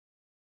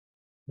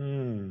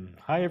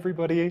Hi,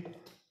 everybody.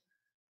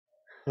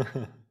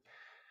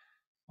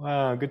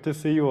 Wow, good to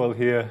see you all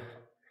here.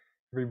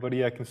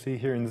 Everybody I can see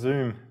here in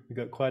Zoom. We've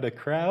got quite a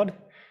crowd.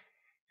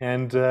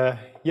 And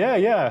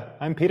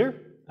I'm Peter.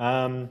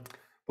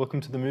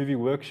 Welcome to the movie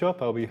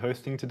workshop I'll be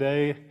hosting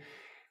today.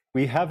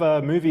 We have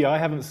a movie I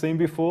haven't seen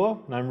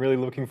before, and I'm really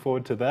looking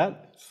forward to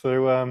that.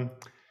 So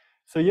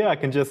yeah, I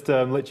can just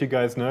let you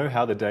guys know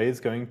how the day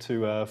is going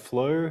to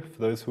flow for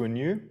those who are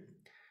new.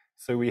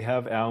 So we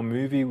have our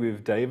movie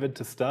with David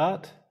to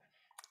start.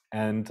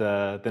 And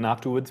then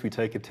afterwards, we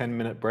take a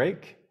 10-minute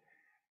break.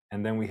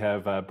 And then we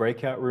have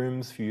breakout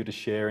rooms for you to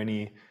share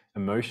any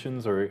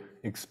emotions or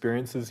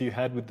experiences you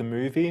had with the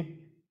movie.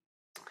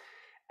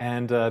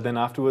 And then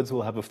afterwards,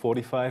 we'll have a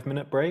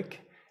 45-minute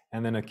break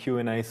and then a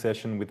Q&A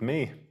session with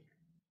me.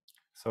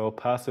 So I'll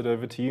pass it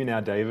over to you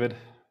now, David.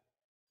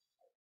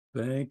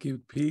 Thank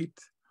you, Pete.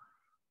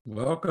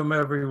 Welcome,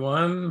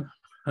 everyone.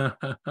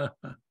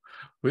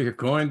 We are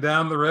going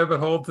down the rabbit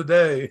hole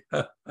today.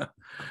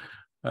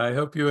 I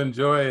hope you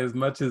enjoy as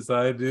much as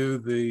I do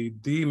the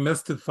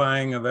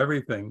demystifying of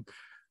everything.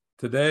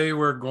 Today,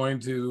 we're going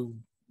to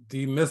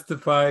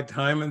demystify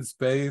time and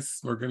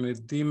space. We're going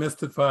to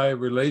demystify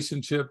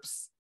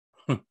relationships,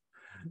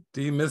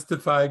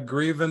 demystify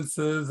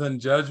grievances and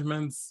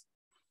judgments.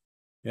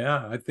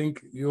 Yeah, I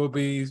think you'll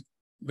be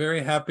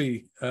very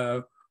happy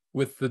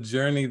with the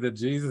journey that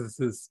Jesus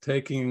is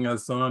taking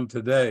us on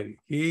today.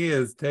 He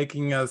is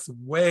taking us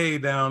way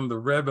down the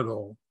rabbit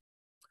hole.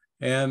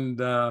 And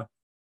I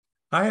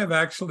have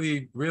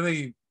actually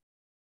really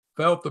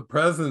felt the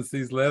presence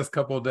these last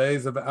couple of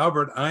days of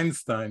Albert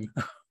Einstein.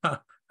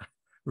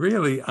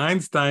 Really,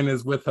 Einstein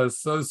is with us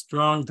so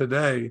strong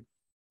today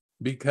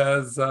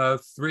because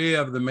three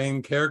of the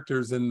main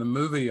characters in the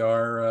movie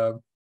are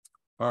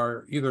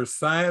either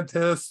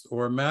scientists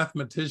or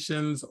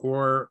mathematicians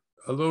or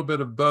a little bit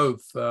of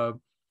both.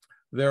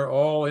 They're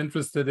all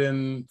interested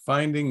in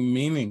finding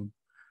meaning,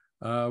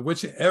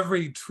 which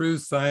every true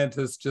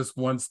scientist just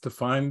wants to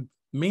find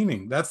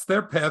meaning. That's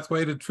their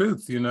pathway to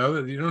truth. You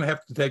know, you don't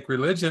have to take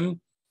religion.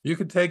 You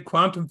could take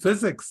quantum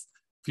physics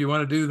if you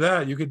want to do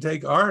that. You could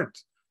take art.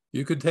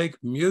 You could take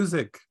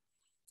music.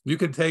 You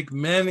could take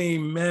many,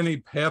 many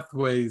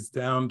pathways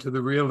down to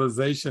the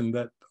realization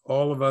that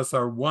all of us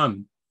are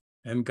one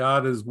and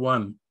God is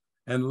one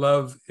and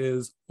love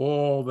is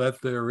all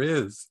that there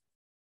is.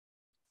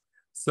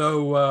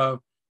 So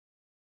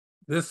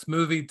this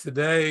movie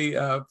today,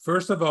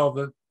 first of all,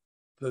 the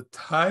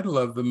title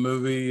of the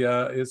movie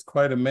is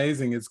quite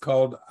amazing. It's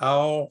called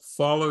I'll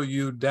Follow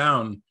You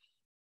Down.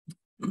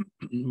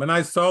 When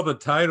I saw the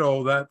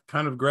title, that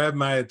kind of grabbed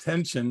my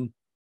attention.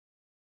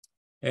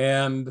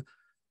 And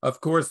of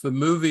course, the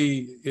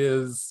movie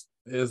is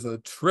a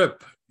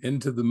trip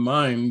into the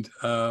mind,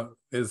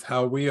 is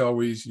how we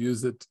always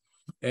use it.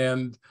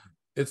 And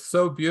it's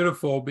so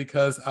beautiful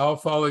because I'll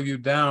follow you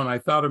down. I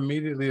thought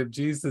immediately of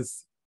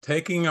Jesus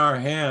taking our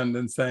hand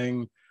and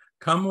saying,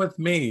 come with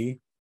me,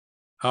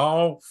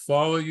 I'll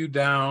follow you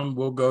down.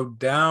 We'll go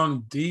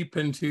down deep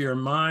into your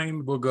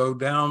mind. We'll go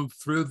down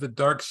through the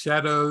dark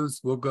shadows.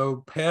 We'll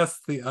go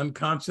past the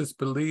unconscious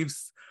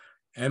beliefs.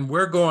 And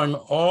we're going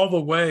all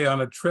the way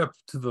on a trip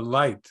to the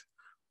light.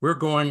 We're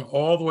going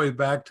all the way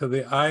back to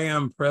the I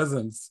am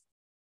presence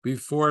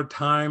before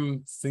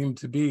time seemed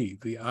to be,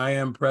 the I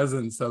am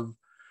presence of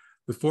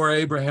before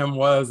Abraham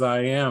was,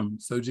 I am.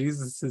 So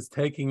Jesus is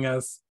taking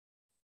us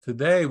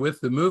today with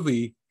the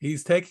movie.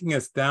 He's taking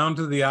us down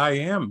to the I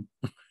am.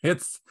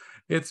 It's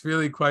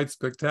really quite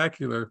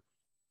spectacular.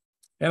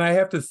 And I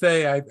have to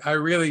say, I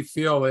really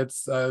feel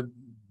it's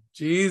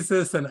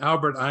Jesus and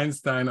Albert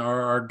Einstein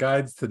are our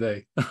guides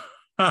today.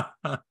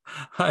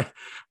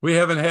 We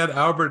haven't had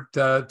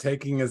Albert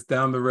taking us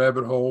down the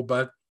rabbit hole,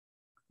 but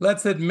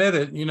let's admit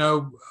it, you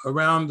know,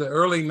 around the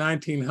early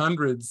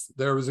 1900s,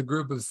 there was a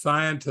group of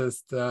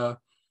scientists,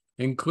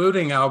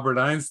 including Albert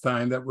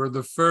Einstein, that were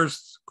the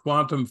first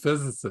quantum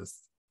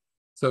physicists.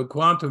 So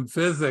quantum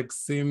physics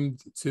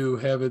seemed to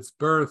have its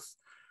birth,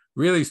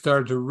 really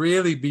started to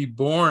really be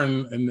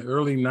born in the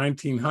early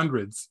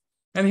 1900s.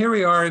 And here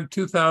we are in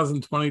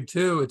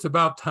 2022. It's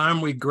about time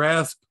we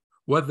grasp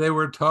what they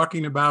were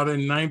talking about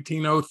in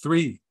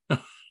 1903.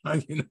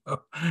 You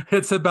know,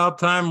 it's about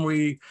time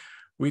we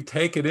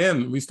take it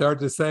in. We start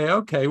to say,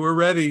 okay, we're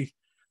ready.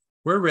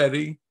 We're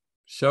ready.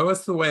 Show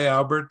us the way,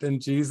 Albert and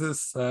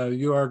Jesus.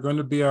 You are going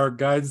to be our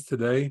guides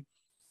today.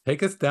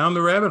 Take us down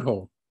the rabbit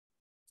hole.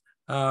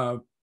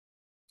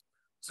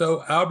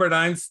 So Albert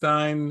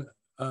Einstein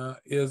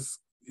is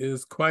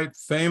quite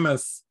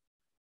famous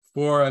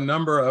for a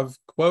number of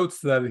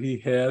quotes that he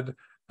had.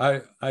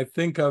 I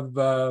think of,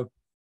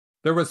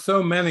 there were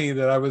so many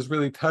that I was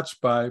really touched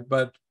by,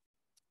 but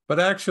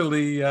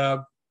actually,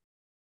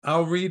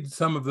 I'll read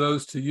some of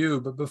those to you,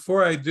 but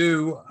before I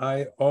do,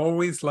 I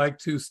always like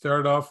to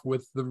start off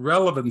with the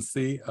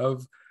relevancy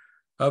of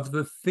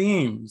the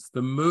themes,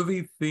 the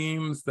movie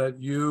themes that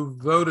you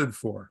voted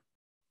for.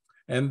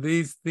 And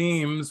these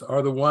themes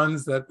are the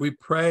ones that we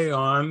pray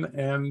on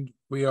and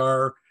we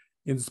are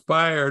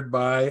inspired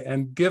by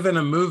and given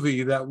a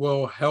movie that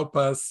will help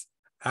us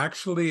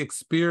actually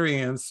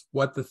experience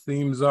what the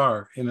themes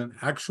are in an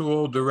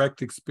actual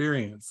direct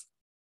experience,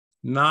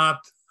 not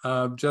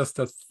just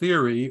a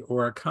theory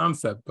or a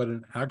concept, but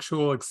an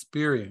actual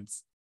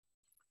experience.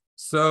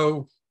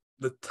 So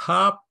the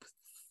top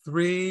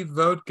 3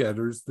 vote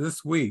getters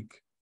this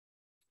week,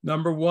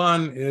 number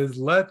 1 is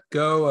let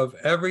go of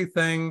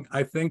everything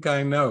I think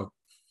I know.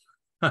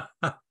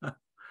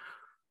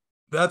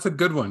 That's a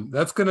good one.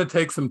 That's going to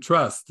take some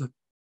trust,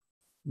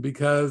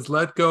 because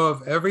let go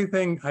of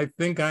everything I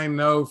think I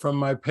know from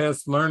my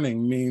past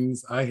learning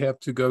means I have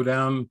to go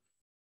down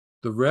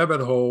the rabbit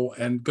hole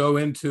and go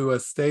into a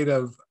state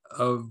of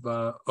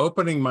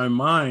opening my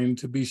mind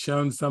to be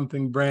shown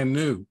something brand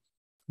new.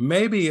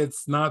 Maybe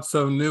it's not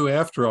so new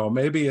after all.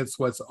 Maybe it's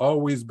what's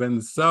always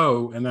been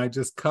so, and I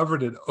just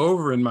covered it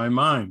over in my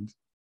mind.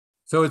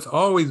 So it's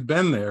always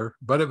been there,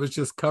 but it was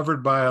just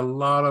covered by a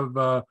lot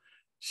of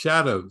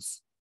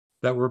shadows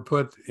that were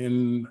put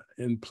in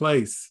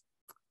place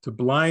to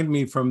blind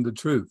me from the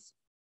truth.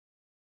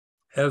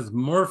 As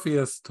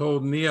Morpheus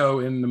told Neo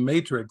in the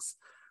Matrix,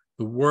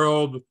 the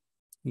world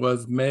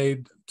was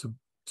made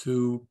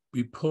to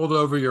be pulled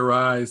over your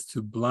eyes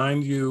to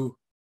blind you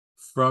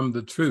from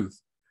the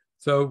truth.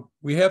 So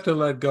we have to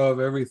let go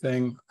of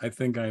everything I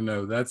think I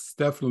know. That's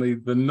definitely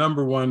the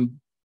number 1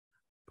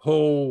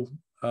 poll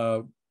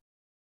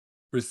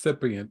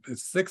recipient.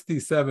 It's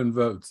 67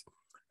 votes.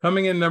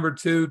 Coming in number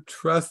 2,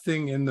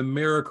 trusting in the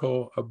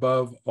miracle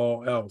above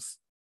all else.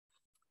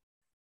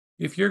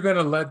 If you're going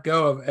to let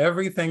go of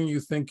everything you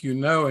think you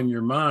know in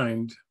your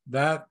mind,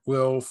 that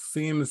will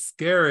seem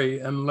scary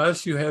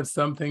unless you have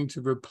something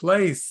to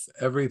replace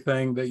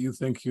everything that you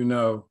think you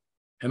know.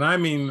 And I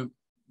mean,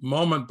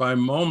 moment by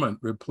moment,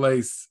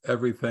 replace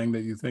everything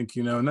that you think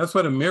you know. And that's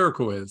what a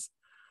miracle is.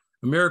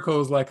 A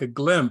miracle is like a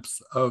glimpse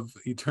of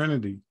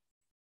eternity.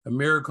 A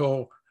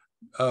miracle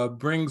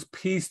brings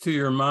peace to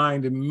your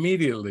mind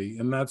immediately.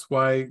 And that's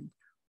why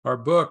our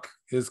book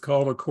is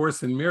called A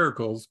Course in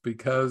Miracles,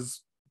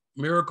 because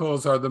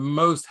miracles are the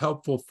most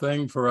helpful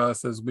thing for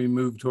us as we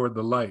move toward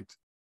the light.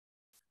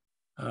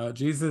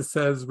 Jesus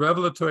says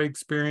revelatory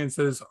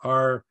experiences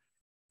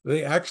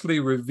they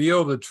actually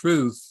reveal the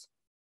truth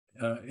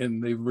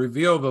and they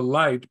reveal the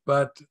light,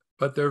 but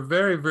they're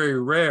very, very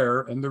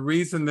rare. And the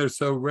reason they're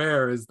so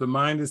rare is the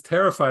mind is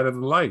terrified of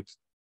the light.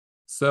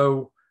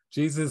 So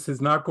Jesus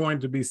is not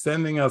going to be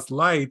sending us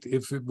light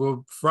if it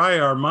will fry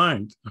our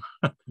mind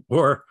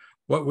or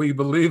what we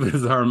believe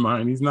is our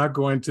mind. He's not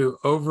going to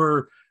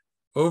over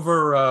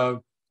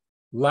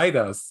light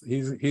us.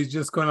 He's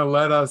just going to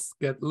let us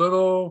get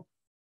little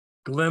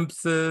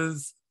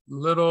glimpses,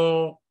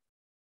 little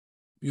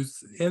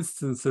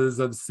instances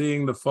of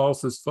seeing the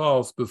false as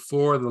false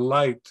before the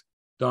light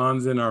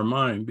dawns in our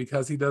mind,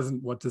 because he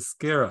doesn't want to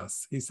scare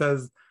us. He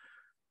says,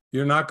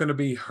 you're not going to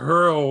be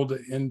hurled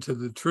into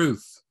the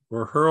truth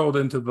or hurled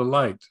into the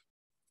light.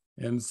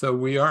 And so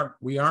we aren't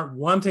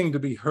wanting to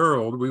be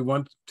hurled. We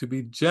want to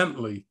be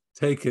gently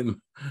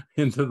taken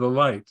into the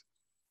light.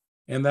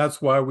 And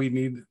that's why we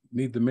need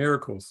the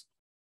miracles.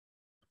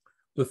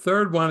 The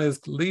third one is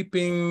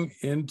leaping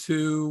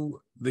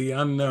into the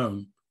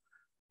unknown.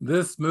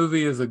 This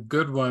movie is a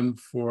good one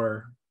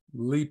for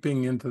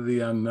leaping into the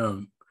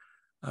unknown.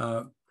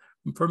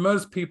 For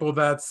most people,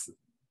 that's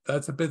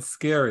a bit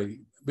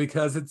scary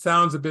because it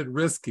sounds a bit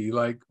risky,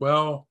 like,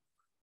 well,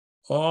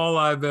 all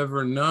I've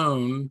ever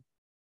known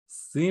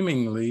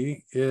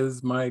seemingly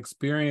is my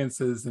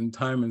experiences in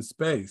time and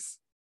space.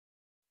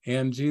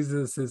 And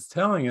Jesus is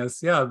telling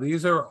us, yeah,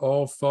 these are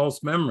all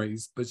false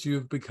memories, but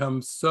you've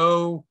become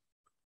so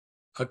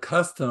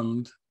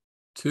accustomed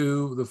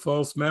to the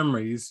false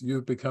memories,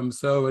 you've become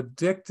so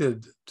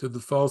addicted to the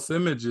false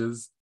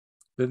images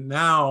that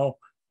now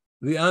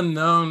the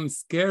unknown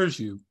scares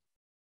you.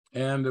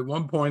 And at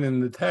one point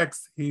in the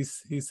text, he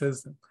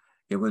says,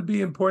 it would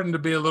be important to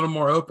be a little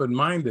more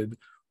open-minded.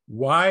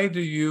 Why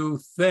do you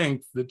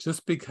think that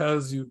just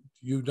because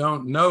you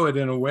don't know it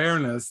in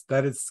awareness,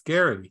 that it's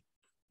scary?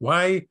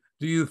 Why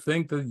do you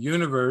think the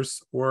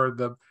universe or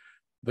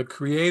the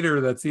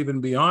creator that's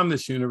even beyond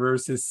this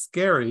universe is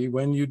scary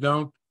when you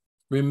don't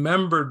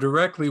remember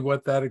directly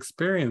what that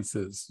experience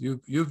is?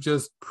 You've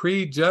just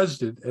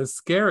prejudged it as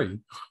scary.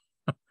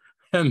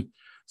 And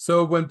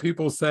so when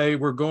people say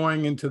we're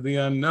going into the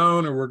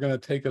unknown or we're going to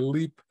take a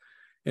leap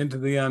into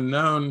the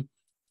unknown,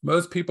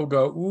 most people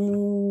go,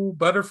 ooh,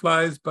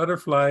 butterflies,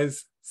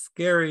 butterflies,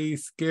 scary,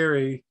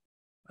 scary.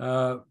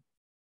 That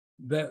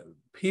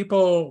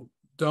people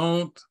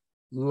don't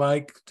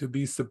like to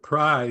be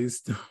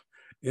surprised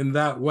in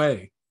that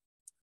way.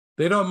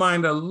 They don't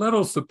mind a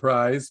little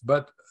surprise,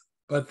 but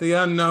the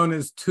unknown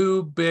is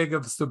too big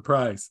of a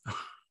surprise.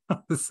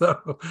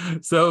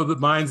 So the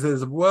mind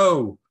says,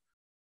 whoa,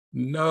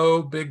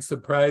 no big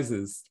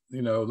surprises.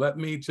 Let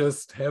me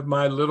just have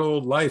my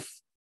little life.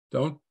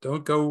 Don't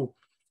go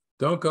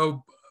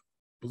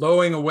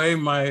blowing away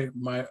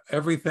my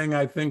everything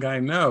I think I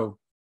know.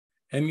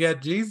 And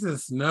yet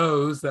Jesus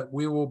knows that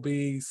we will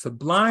be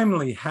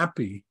sublimely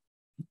happy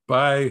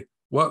by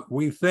what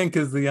we think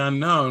is the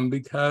unknown,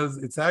 because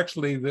it's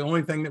actually the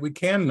only thing that we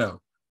can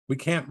know. We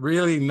can't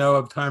really know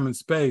of time and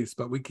space,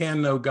 but we can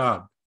know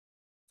God.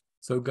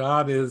 So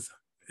God is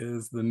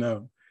the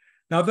known.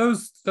 Now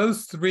those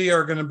three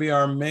are going to be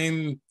our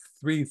main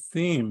three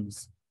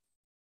themes.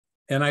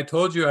 And I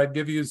told you I'd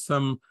give you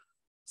some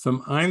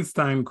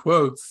Einstein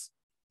quotes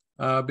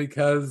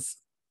because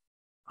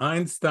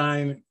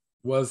Einstein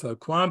was a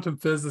quantum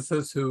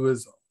physicist who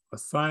was a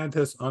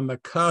scientist on the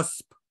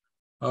cusp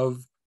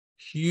of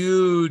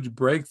huge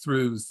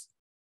breakthroughs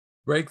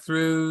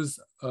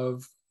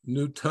of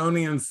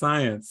Newtonian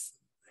science.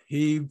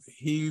 He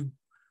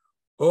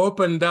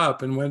opened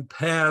up and went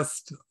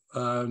past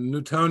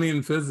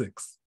Newtonian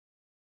physics.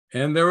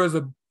 And there was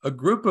a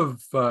group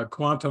of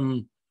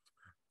quantum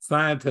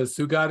scientists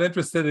who got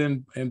interested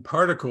in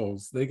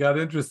particles. They got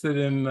interested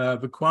in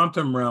the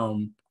quantum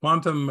realm,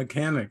 quantum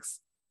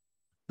mechanics.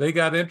 They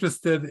got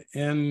interested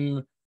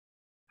in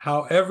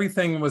how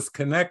everything was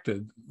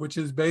connected, which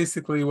is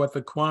basically what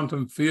the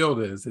quantum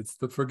field is. It's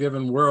the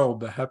forgiven world,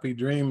 the happy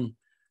dream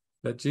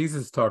that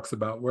Jesus talks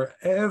about, where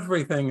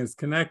everything is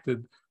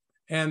connected.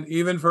 And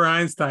even for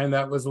Einstein,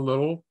 that was a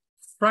little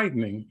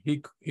frightening.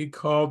 He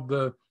called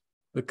the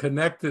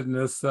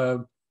connectedness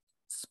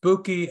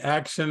spooky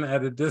action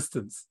at a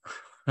distance.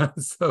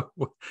 So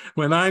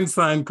when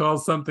Einstein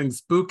calls something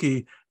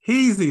spooky,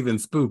 he's even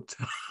spooked.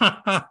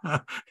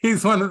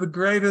 He's one of the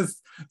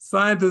greatest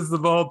scientists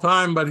of all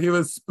time, but he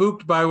was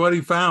spooked by what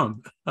he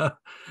found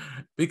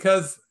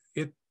because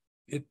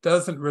it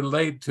doesn't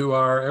relate to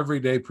our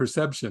everyday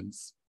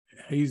perceptions.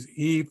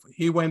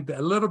 He went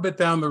a little bit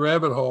down the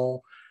rabbit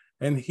hole,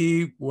 and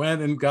he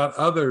went and got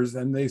others,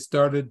 and they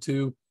started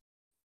to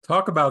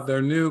talk about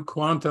their new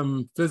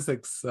quantum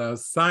physics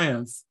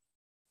science,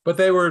 but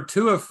they were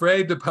too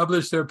afraid to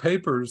publish their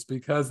papers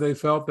because they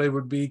felt they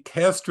would be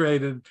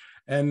castrated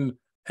and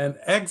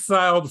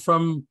exiled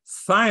from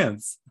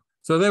science.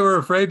 So they were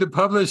afraid to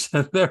publish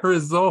their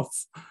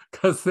results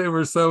because they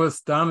were so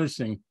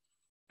astonishing.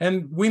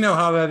 And we know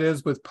how that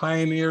is with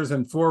pioneers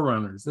and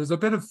forerunners. There's a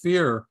bit of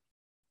fear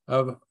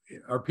of,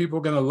 are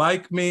people going to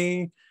like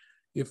me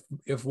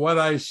if what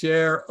I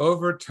share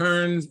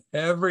overturns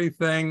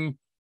everything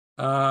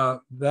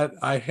that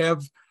I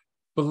have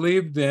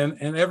believed in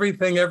and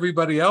everything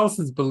everybody else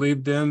has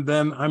believed in,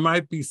 then I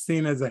might be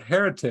seen as a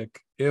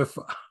heretic if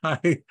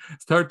I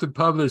start to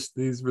publish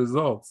these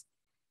results.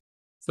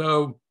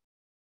 So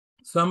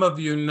some of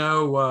you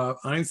know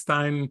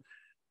Einstein.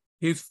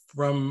 He's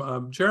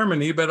from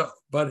Germany,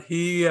 but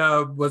he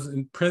was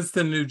in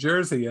Princeton, New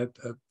Jersey, at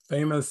a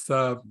famous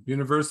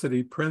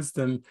university,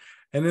 Princeton.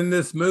 And in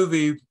this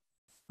movie,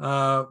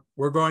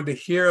 we're going to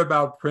hear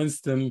about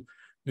Princeton,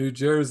 New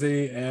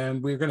Jersey,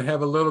 and we're going to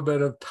have a little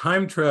bit of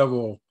time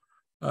travel,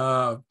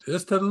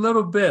 just a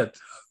little bit,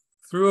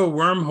 through a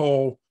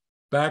wormhole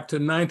back to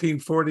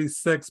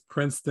 1946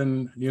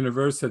 Princeton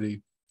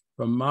University,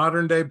 from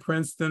modern day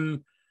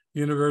Princeton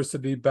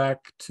University back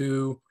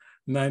to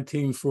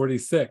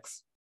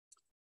 1946.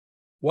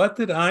 What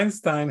did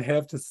Einstein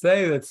have to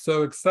say that's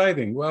so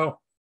exciting?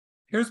 Well,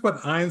 here's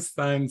what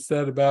Einstein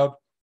said about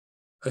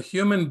a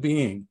human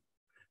being.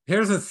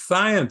 Here's a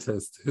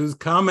scientist who's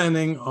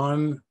commenting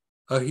on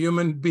a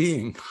human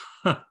being.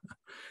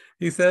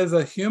 He says,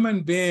 a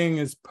human being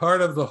is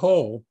part of the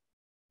whole,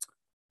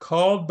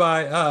 called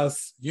by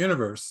us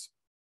universe,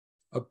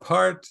 a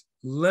part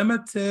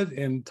limited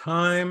in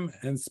time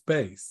and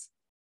space.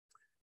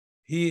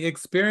 He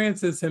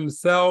experiences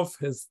himself,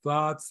 his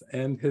thoughts,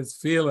 and his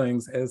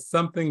feelings as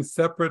something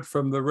separate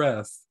from the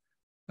rest,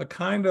 a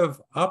kind of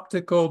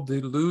optical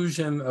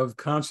delusion of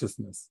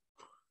consciousness.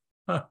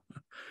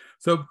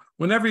 So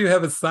whenever you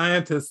have a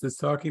scientist that's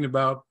talking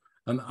about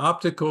an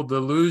optical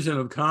delusion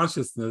of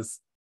consciousness,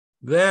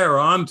 they're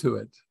onto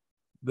it.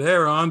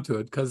 They're onto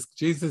it, because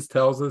Jesus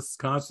tells us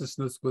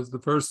consciousness was the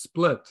first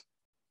split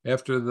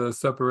after the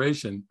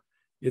separation.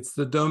 It's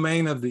the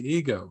domain of the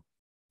ego.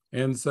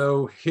 And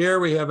so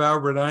here we have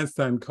Albert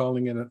Einstein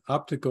calling it an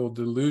optical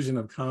delusion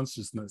of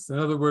consciousness. In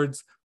other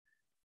words,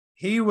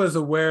 he was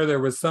aware there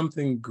was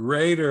something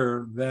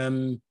greater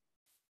than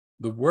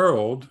the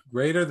world,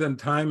 greater than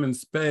time and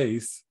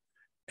space,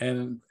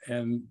 and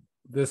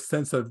this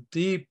sense of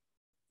deep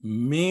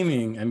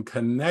meaning and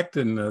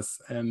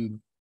connectedness and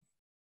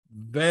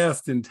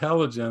vast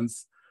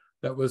intelligence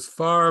that was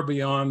far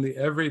beyond the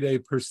everyday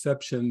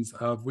perceptions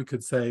of, we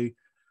could say,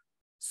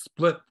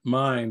 split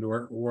mind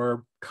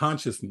or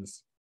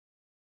consciousness.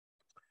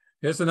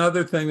 Here's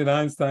another thing that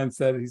Einstein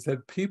said. He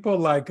said, people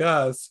like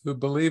us who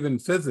believe in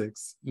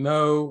physics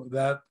know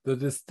that the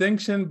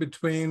distinction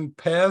between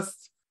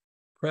past,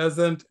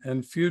 present,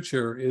 and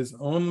future is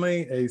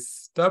only a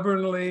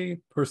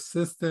stubbornly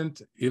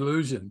persistent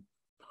illusion.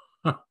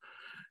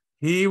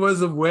 He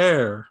was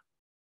aware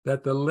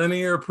that the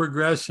linear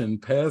progression,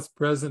 past,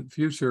 present,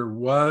 future,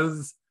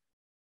 was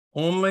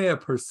only a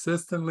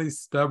persistently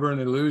stubborn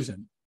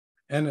illusion.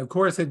 And of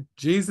course,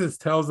 Jesus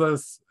tells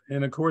us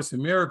in A Course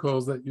in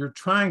Miracles that you're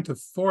trying to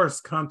force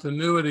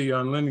continuity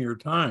on linear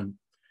time.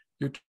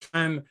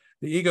 The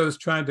ego is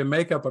trying to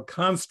make up a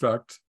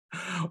construct.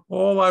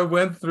 All I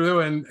went through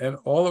and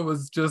all it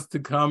was just to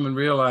come and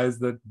realize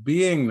that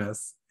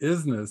beingness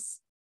isness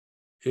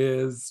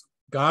is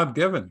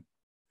God-given.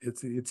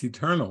 It's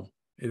eternal.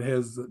 It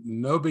has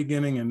no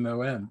beginning and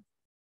no end.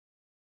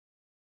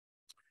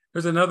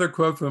 There's another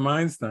quote from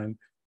Einstein.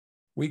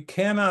 We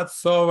cannot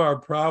solve our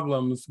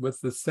problems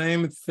with the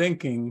same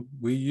thinking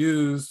we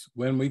used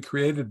when we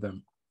created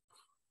them.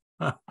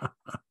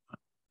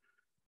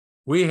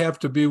 We have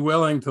to be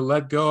willing to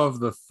let go of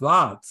the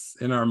thoughts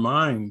in our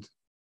mind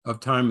of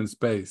time and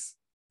space.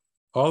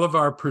 All of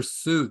our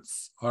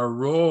pursuits, our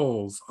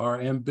roles, our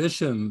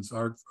ambitions,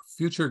 our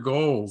future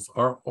goals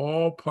are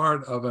all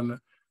part of an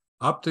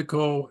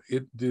optical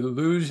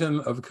delusion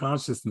of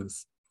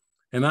consciousness.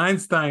 And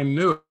Einstein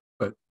knew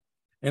it.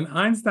 And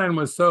Einstein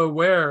was so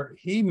aware,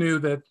 he knew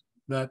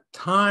that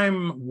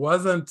time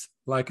wasn't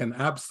like an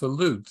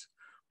absolute,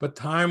 but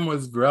time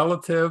was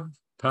relative,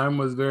 time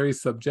was very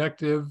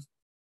subjective.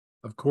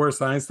 Of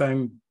course,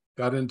 Einstein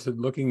got into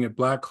looking at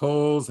black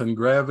holes and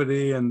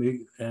gravity and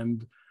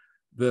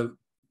the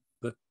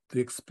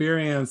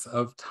experience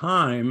of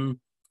time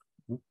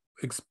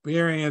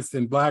experienced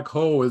in black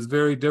hole is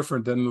very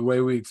different than the way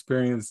we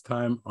experience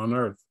time on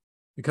Earth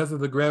because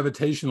of the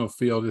gravitational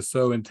field is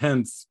so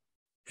intense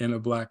in a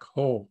black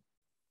hole.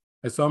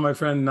 I saw my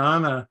friend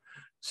Nana,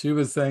 she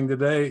was saying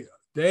today,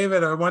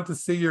 David, I want to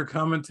see your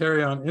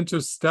commentary on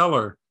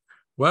Interstellar.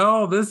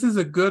 Well, this is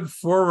a good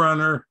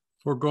forerunner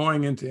for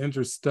going into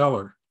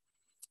Interstellar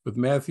with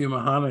Matthew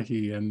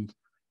McConaughey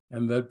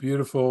and that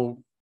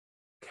beautiful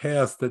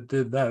cast that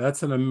did that.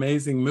 That's an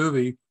amazing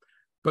movie.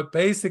 But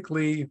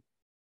basically,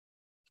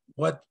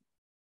 what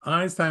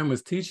Einstein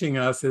was teaching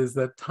us is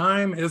that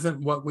time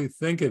isn't what we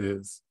think it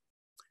is.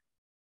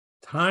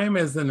 Time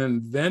is an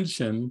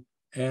invention,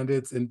 and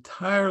it's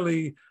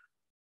entirely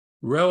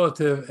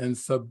relative and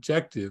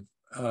subjective.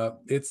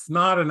 It's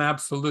not an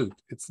absolute.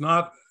 It's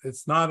not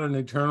an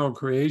eternal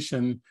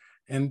creation,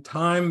 and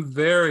time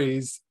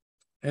varies.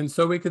 And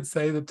so we could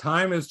say that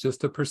time is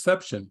just a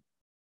perception.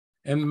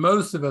 And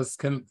most of us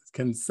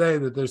can say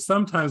that there's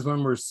sometimes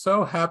when we're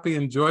so happy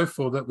and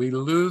joyful that we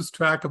lose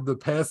track of the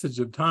passage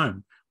of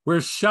time.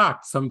 We're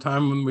shocked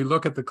sometimes when we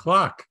look at the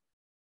clock.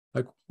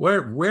 Like,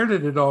 where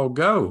did it all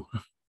go?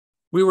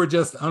 We were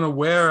just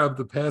unaware of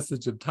the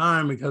passage of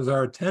time because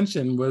our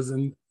attention was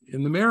in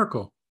the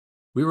miracle.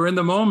 We were in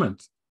the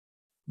moment.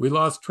 We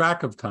lost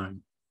track of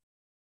time.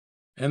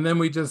 And then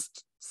we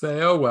just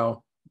say, oh,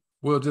 well,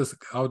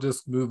 I'll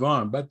just move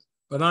on. But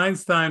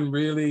Einstein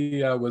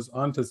really was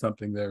onto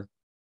something there.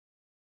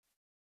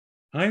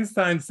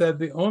 Einstein said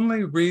the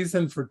only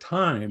reason for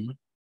time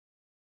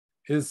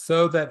is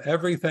so that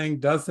everything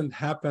doesn't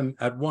happen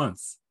at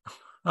once.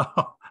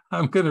 Oh,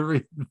 I'm going to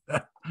read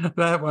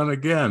that one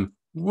again.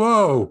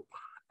 Whoa,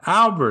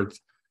 Albert,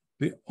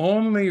 the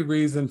only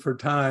reason for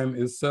time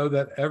is so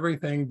that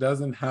everything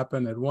doesn't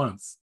happen at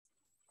once.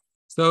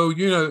 So,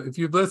 if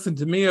you've listened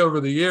to me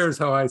over the years,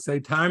 how I say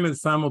time is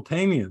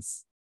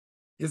simultaneous.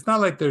 It's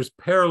not like there's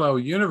parallel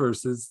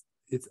universes.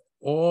 It's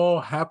all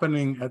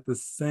happening at the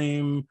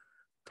same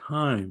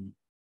time.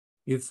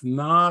 It's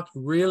not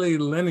really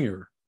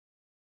linear.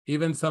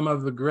 Even some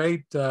of the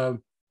great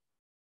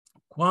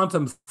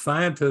quantum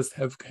scientists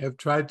have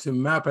tried to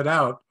map it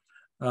out.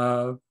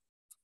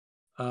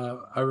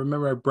 I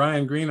remember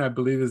Brian Greene, I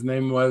believe his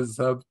name was,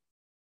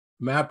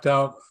 mapped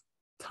out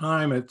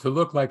time to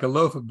look like a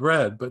loaf of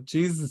bread. But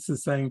Jesus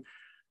is saying,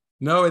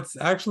 no, it's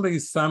actually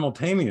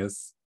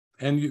simultaneous.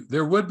 And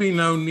there would be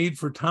no need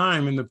for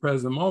time in the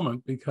present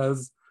moment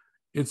because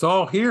it's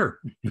all here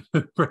in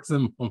the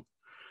present moment.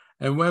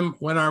 And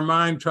when our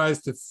mind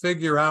tries to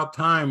figure out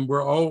time,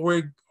 we're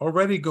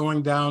already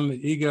going down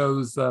the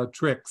ego's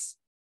tricks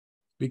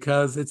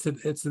because it's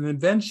an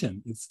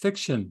invention, it's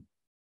fiction.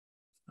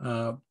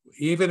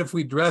 Even if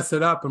we dress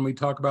it up and we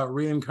talk about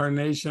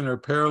reincarnation or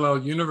parallel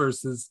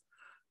universes,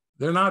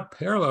 they're not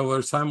parallel,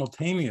 they're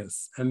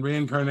simultaneous. And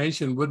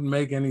reincarnation wouldn't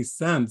make any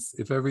sense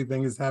if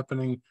everything is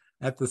happening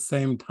at the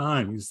same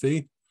time, you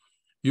see?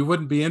 You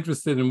wouldn't be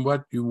interested in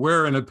what you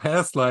were in a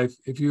past life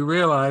if you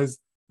realize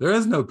there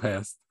is no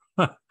past.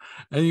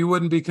 And you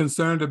wouldn't be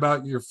concerned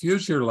about your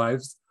future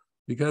lives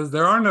because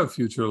there are no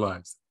future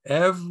lives.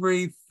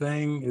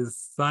 Everything is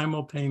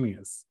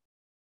simultaneous.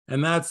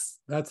 And that's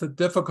a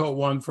difficult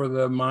one for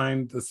the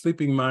mind, the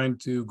sleeping mind,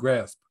 to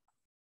grasp.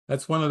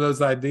 That's one of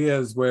those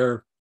ideas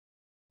where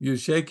you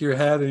shake your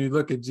head and you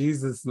look at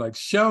Jesus like,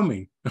 show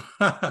me.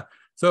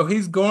 So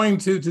he's going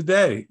to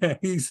today.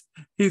 He's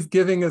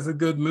giving us a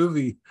good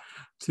movie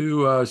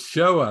to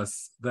show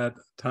us that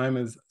time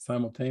is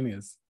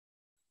simultaneous.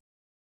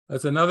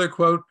 That's another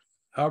quote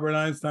Albert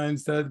Einstein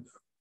said.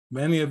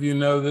 Many of you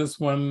know this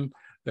one.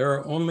 There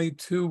are only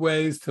two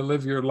ways to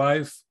live your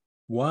life.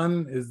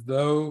 One is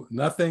though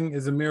nothing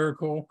is a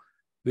miracle.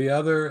 The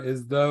other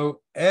is though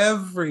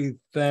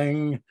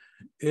everything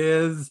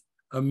is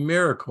a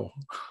miracle.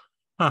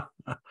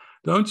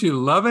 Don't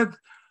you love it?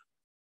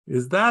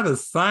 Is that a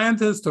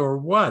scientist or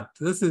what?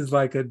 This is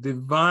like a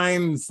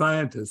divine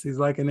scientist. He's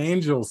like an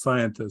angel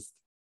scientist.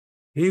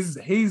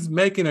 He's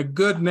making a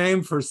good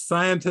name for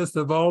scientist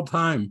of all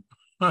time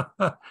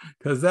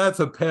because that's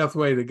a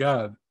pathway to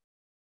God.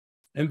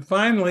 And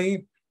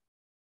finally,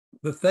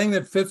 the thing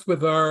that fits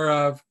with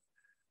our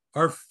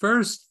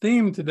first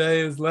theme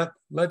today is let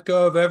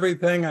go of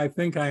everything I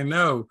think I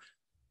know.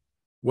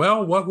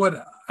 Well, what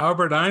would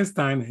Albert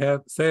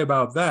Einstein say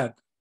about that?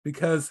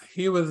 Because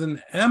he was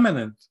an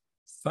eminent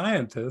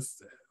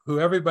scientist who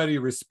everybody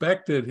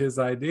respected his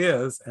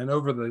ideas, and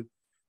over the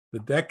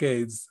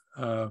decades,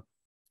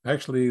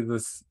 actually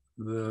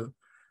the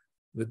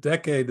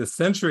decade, the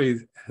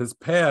century has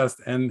passed,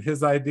 and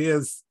his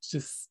ideas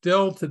just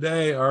still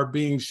today are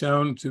being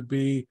shown to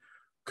be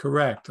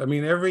correct. I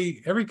mean,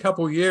 every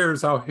couple of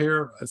years, I'll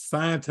hear a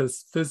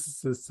scientist,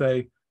 physicist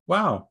say,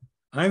 "Wow,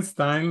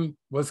 Einstein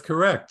was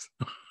correct."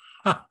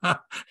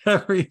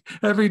 every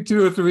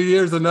 2 or 3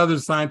 years, another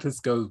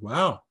scientist goes,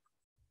 "Wow,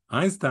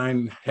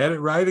 Einstein had it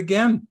right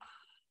again."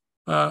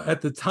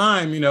 At the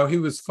time, he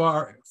was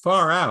far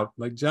out.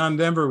 Like John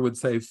Denver would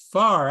say,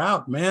 "Far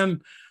out,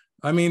 man."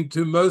 I mean,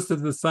 to most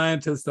of the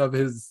scientists of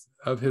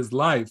his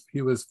life,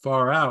 he was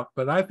far out.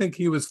 But I think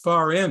he was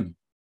far in.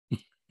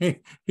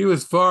 He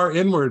was far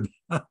inward.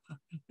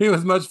 He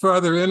was much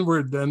farther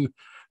inward than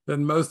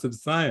most of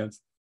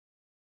science.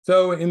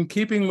 So in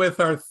keeping with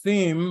our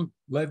theme,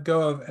 let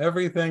go of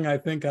everything I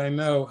think I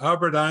know,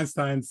 Albert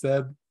Einstein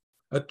said,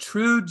 "A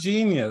true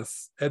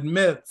genius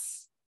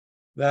admits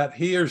that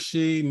he or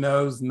she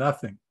knows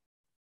nothing."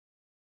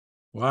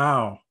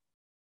 Wow.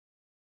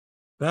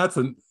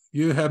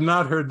 You have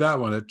not heard that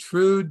one. A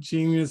true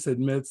genius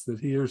admits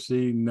that he or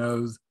she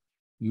knows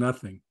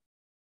nothing.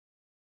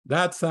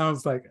 That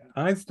sounds like,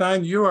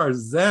 Einstein, you are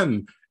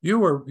Zen. You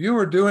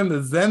were doing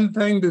the Zen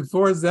thing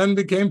before Zen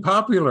became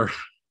popular.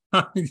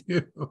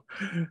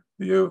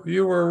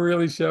 you were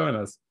really showing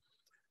us.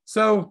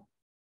 So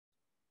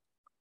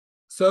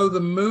the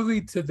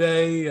movie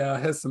today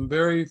has some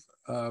very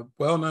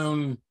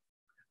well-known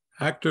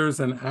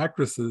actors and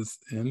actresses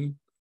in.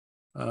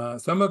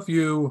 Some of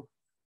you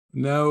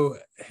know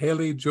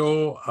Haley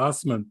Joel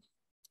Osment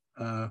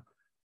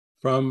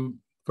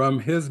from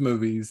his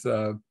movies.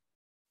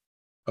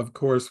 Of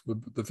course,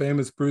 with the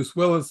famous Bruce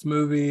Willis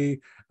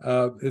movie.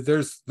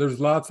 There's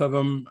lots of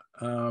them,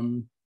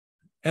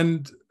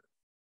 and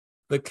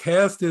the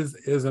cast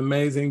is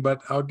amazing.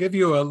 But I'll give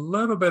you a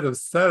little bit of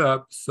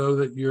setup so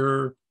that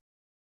you're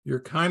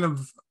kind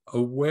of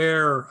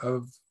aware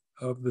of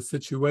the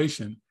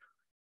situation.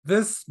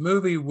 This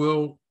movie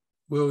will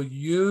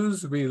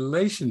use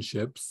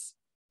relationships,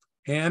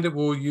 and it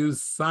will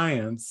use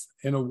science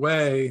in a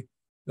way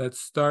that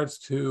starts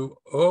to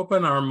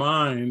open our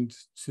mind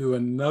to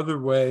another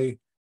way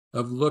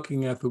of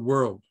looking at the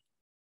world.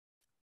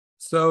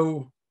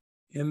 So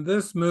in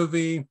this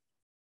movie,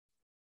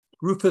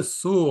 Rufus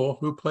Sewell,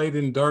 who played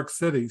in Dark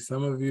City,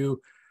 some of you,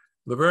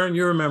 Laverne,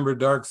 you remember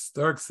Dark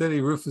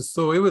City, Rufus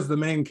Sewell, he was the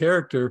main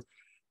character.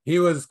 He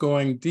was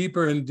going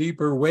deeper and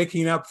deeper,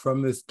 waking up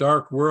from this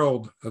dark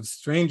world of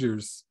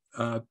strangers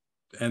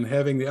and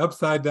having the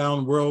upside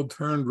down world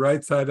turned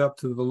right side up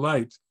to the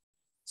light.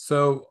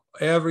 So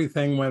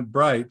everything went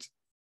bright.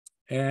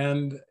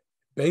 And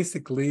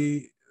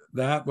basically,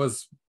 that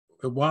was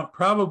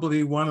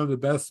probably one of the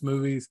best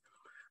movies.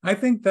 I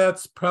think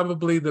that's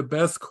probably the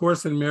best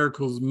Course in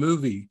Miracles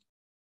movie.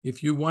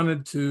 If you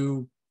wanted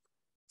to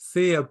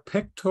see a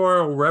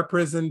pictorial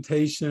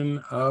representation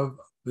of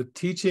the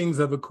teachings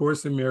of A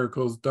Course in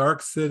Miracles,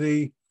 Dark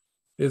City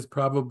is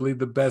probably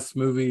the best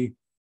movie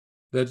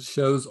that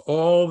shows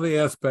all the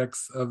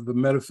aspects of the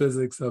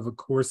metaphysics of A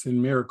Course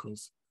in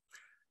Miracles.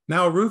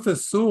 Now,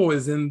 Rufus Sewell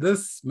is in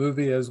this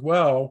movie as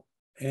well,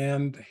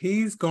 and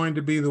he's going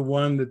to be the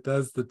one that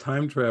does the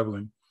time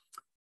traveling.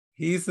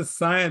 He's a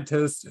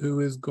scientist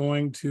who is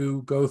going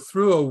to go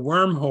through a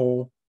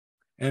wormhole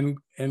and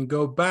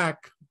go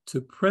back to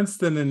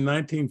Princeton in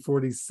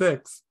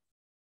 1946,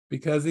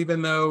 because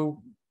even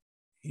though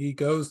he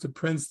goes to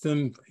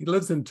Princeton, he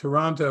lives in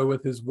Toronto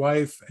with his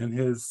wife and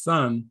his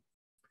son,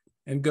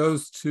 and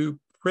goes to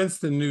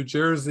Princeton, New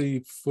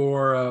Jersey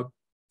for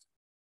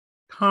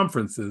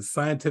conferences,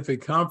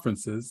 scientific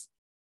conferences.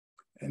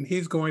 And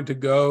he's going to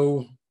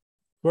go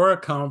for a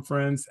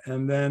conference,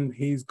 and then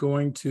he's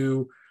going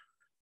to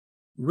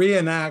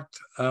reenact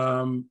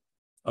a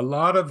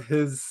lot of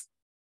his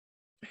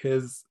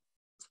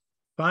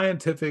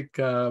scientific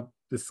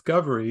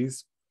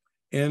discoveries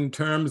in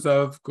terms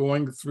of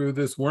going through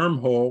this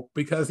wormhole,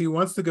 because he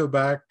wants to go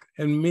back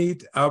and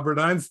meet Albert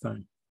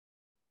Einstein,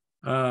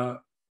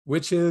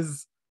 which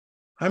is,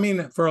 I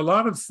mean, for a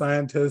lot of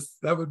scientists,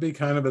 that would be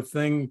kind of a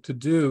thing to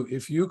do.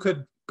 If you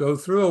could go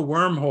through a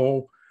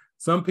wormhole,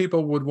 some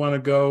people would want to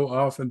go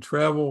off and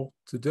travel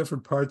to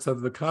different parts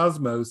of the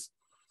cosmos,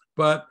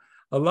 but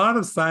a lot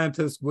of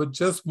scientists would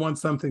just want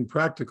something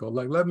practical,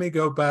 like, let me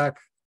go back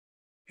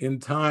in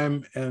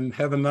time and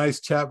have a nice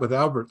chat with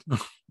Albert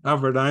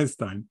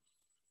Einstein,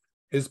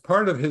 is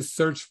part of his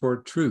search for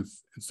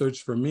truth and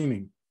search for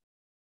meaning.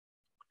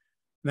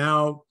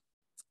 Now,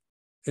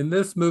 in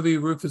this movie,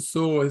 Rufus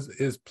Sewell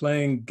is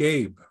playing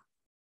Gabe.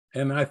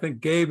 And I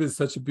think Gabe is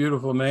such a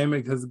beautiful name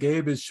because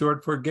Gabe is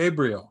short for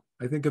Gabriel.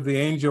 I think of the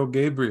angel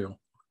Gabriel.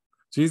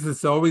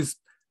 Jesus always,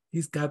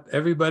 he's got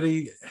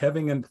everybody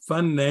having a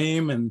fun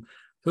name. And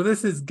so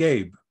this is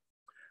Gabe.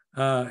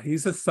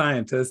 He's a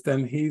scientist,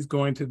 and he's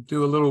going to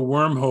do a little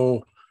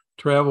wormhole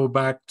travel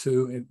back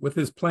to, with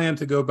his plan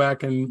to go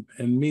back and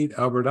meet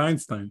Albert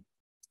Einstein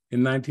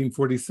in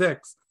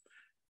 1946.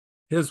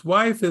 His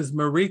wife is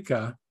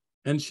Marika,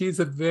 and she's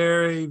a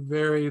very,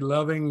 very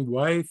loving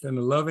wife and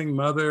a loving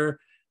mother,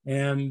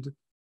 and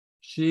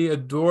she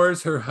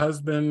adores her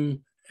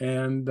husband,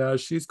 and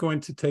she's going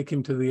to take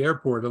him to the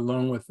airport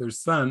along with their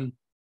son.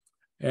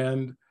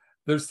 And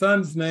their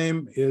son's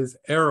name is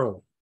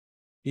Errol,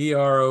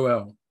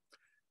 E-R-O-L.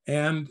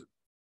 And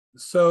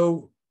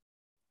so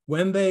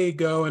when they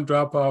go and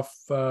drop off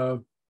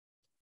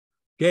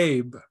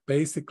Gabe,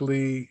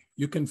 basically,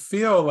 you can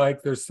feel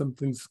like there's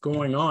something's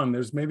going on.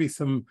 There's maybe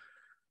some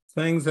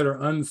things that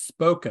are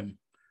unspoken.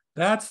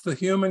 That's the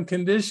human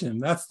condition.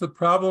 That's the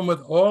problem with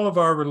all of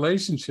our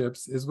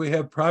relationships, is we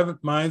have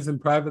private minds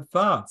and private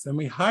thoughts, and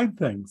we hide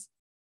things.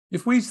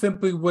 If we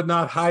simply would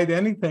not hide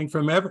anything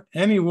from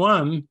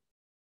anyone,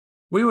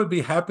 we would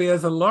be happy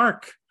as a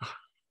lark.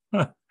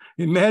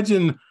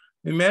 Imagine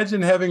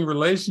having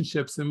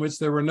relationships in which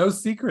there were no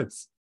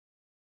secrets.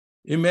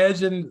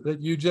 Imagine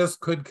that you just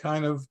could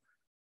kind of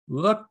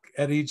look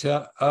at each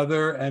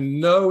other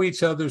and know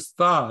each other's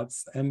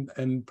thoughts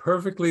and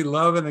perfectly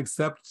love and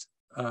accept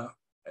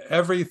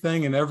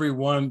everything and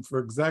everyone for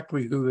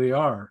exactly who they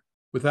are,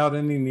 without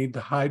any need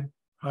to hide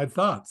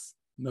thoughts,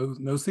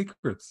 no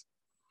secrets.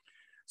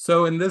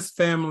 So in this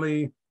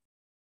family,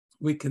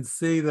 we can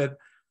see that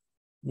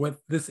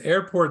with this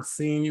airport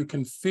scene, you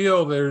can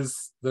feel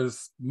there's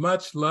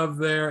much love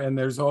there, and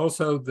there's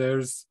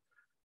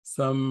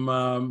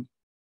some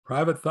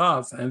private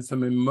thoughts and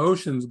some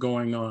emotions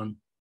going on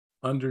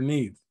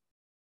underneath.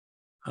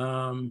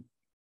 And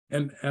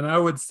I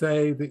would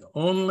say the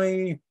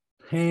only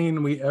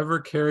pain we ever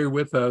carry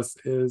with us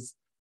is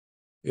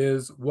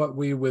what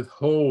we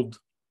withhold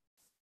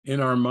in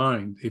our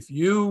mind. If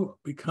you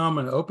become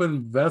an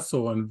open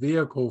vessel and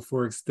vehicle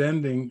for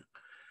extending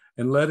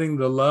and letting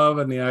the love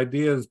and the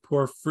ideas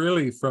pour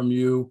freely from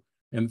you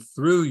and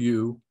through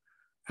you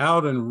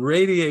out and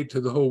radiate to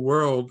the whole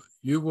world,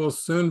 you will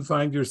soon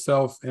find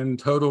yourself in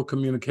total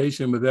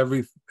communication with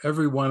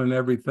everyone and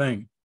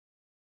everything.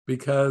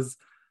 Because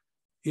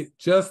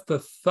just the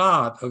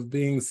thought of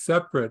being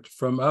separate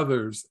from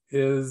others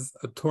is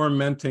a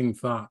tormenting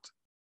thought.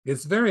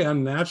 It's very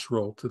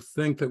unnatural to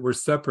think that we're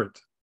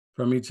separate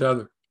from each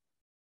other.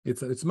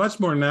 It's much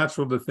more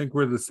natural to think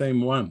we're the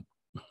same one.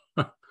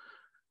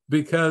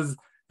 Because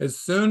as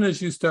soon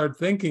as you start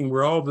thinking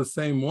we're all the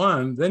same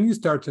one, then you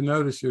start to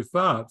notice your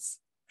thoughts.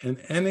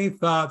 And any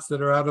thoughts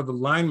that are out of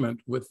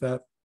alignment with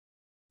that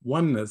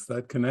oneness,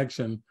 that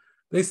connection,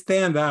 they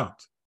stand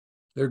out.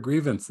 They're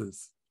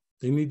grievances.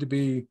 They need to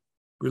be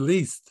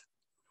released.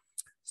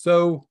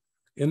 So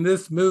in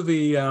this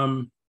movie,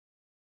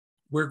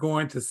 we're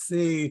going to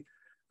see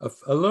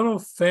a little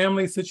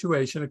family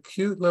situation, a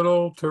cute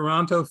little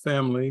Toronto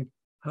family,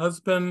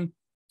 husband,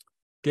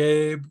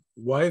 Gabe,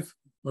 wife,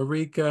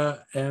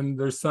 Marika, and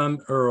their son,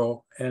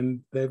 Earl,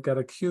 and they've got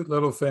a cute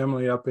little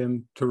family up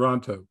in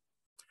Toronto.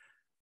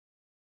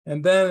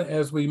 And then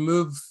as we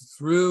move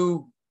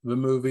through the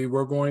movie,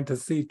 we're going to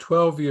see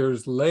 12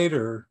 years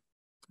later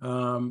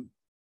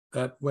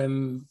that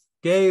when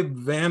Gabe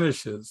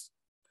vanishes,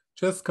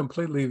 just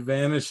completely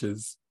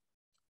vanishes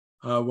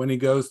when he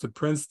goes to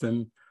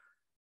Princeton,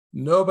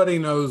 nobody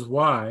knows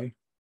why.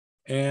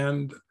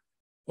 And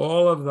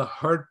all of the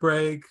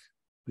heartbreak,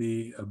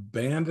 the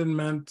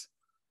abandonment,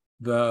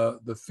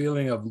 the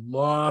feeling of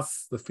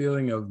loss, the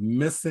feeling of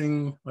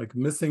missing, like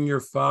missing your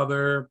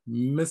father,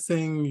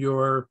 missing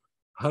your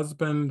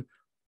husband,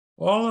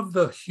 all of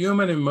the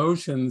human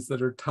emotions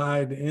that are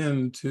tied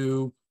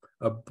into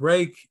a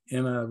break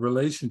in a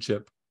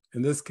relationship.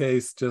 In this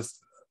case, just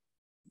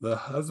the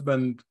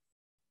husband,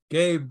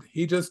 Gabe,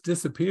 he just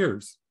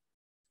disappears.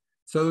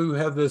 So you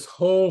have this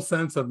whole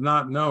sense of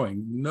not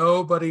knowing.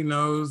 Nobody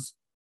knows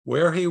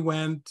where he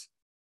went,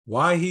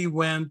 why he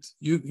went.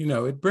 You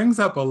know, it brings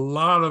up a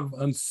lot of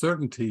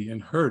uncertainty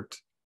and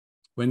hurt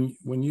when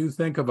you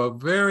think of a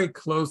very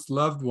close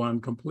loved one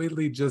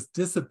completely just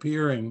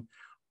disappearing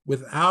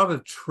without a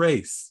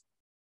trace.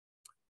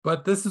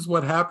 But this is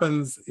what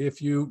happens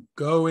if you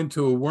go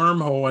into a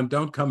wormhole and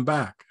don't come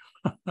back.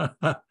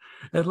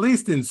 At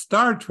least in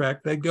Star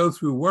Trek, they go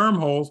through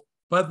wormholes,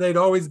 but they'd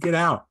always get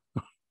out.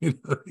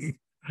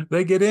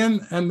 They get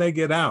in and they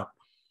get out.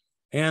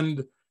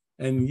 And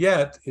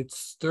yet it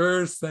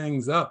stirs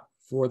things up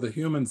for the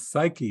human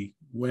psyche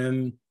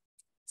when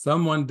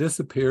someone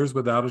disappears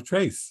without a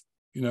trace.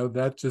 You know,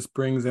 that just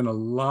brings in a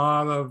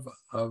lot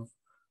of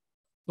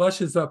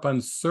flushes up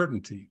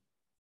uncertainty.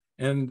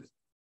 And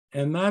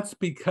that's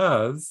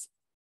because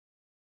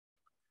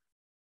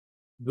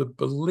the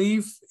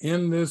belief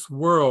in this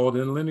world,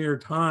 in linear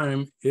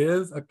time,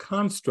 is a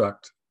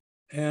construct.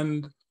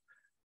 And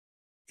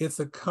it's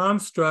a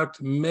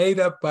construct made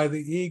up by the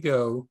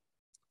ego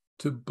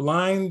to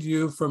blind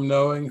you from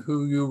knowing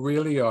who you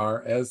really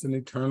are as an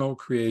eternal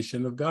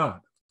creation of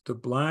God, to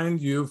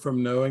blind you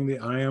from knowing the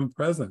I am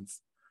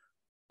presence.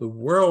 The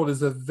world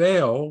is a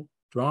veil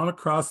drawn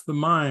across the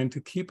mind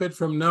to keep it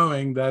from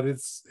knowing that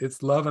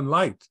it's love and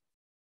light.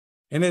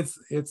 And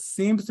it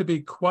seems to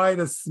be quite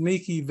a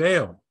sneaky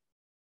veil,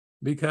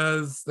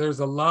 because there's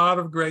a lot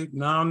of great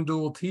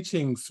non-dual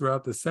teachings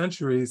throughout the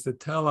centuries that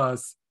tell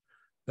us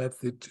that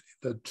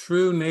the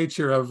true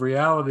nature of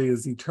reality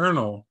is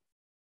eternal.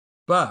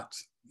 But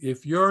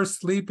if you're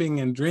sleeping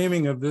and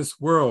dreaming of this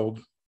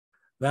world,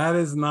 that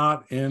is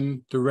not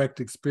in direct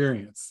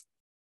experience.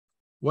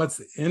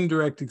 What's in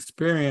direct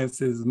experience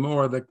is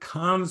more the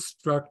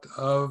construct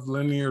of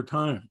linear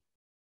time.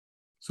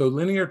 So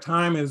linear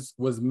time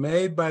was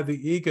made by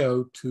the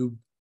ego to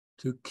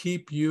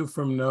keep you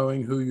from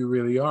knowing who you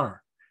really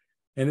are.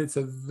 And it's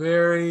a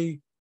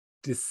very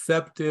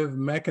deceptive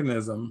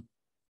mechanism,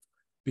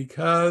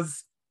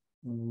 because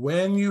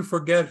when you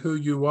forget who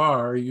you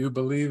are, you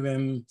believe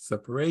in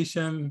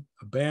separation,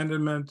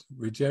 abandonment,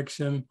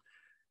 rejection.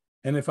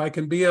 And if I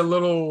can be a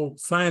little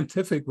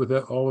scientific with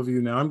all of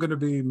you now, I'm going to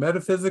be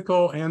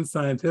metaphysical and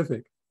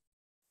scientific,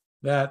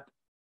 that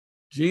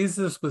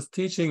Jesus was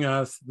teaching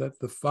us that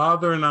the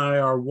Father and I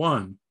are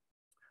one.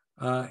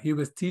 He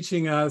was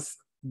teaching us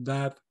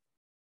that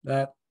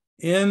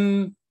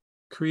in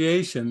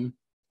creation,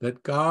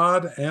 that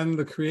God and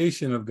the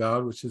creation of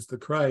God, which is the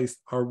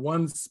Christ, are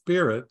one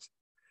spirit,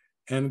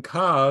 and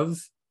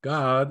cause,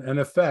 God, and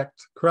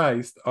effect,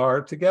 Christ,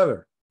 are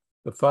together.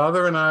 The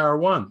Father and I are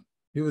one.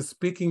 He was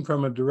speaking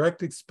from a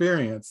direct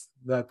experience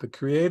that the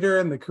Creator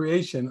and the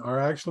creation are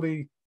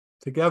actually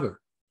together.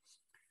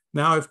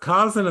 Now, if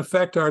cause and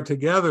effect are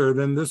together,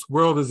 then this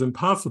world is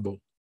impossible,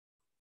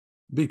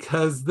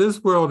 because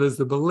this world is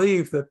the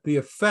belief that the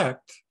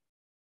effect,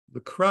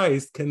 the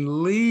Christ,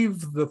 can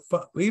leave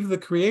the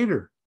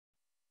Creator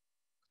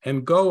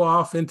and go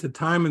off into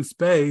time and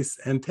space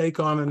and take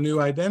on a new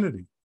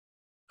identity,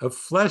 a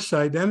flesh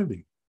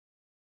identity,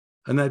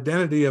 an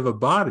identity of a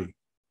body,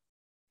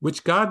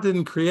 which God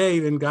didn't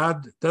create and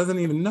God doesn't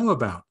even know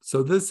about.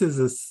 So this is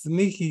a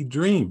sneaky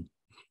dream,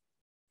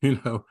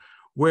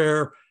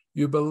 where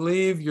you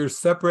believe you're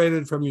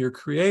separated from your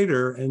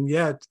Creator, and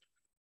yet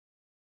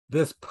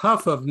this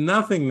puff of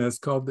nothingness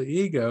called the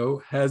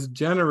ego has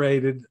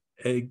generated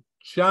a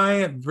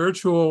giant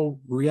virtual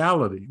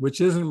reality,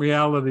 which isn't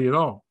reality at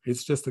all.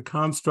 It's just a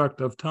construct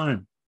of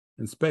time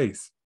and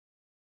space.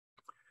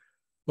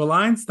 Well,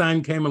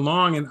 Einstein came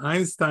along, and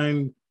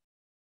Einstein,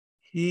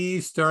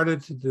 he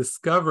started to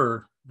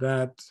discover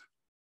that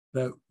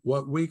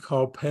what we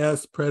call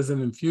past,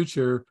 present, and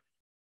future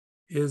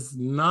is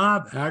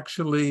not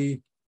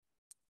actually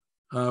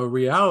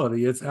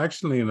reality. It's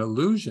actually an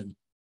illusion,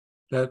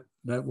 that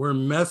we're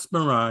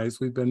mesmerized.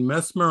 We've been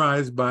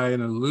mesmerized by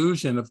an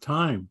illusion of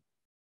time.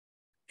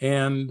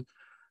 And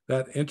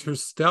that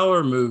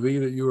Interstellar movie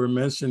that you were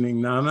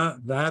mentioning, Nana,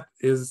 that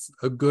is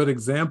a good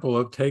example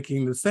of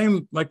taking the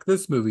same, like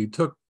this movie,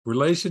 took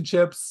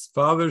relationships,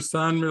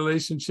 father-son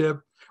relationship,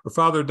 or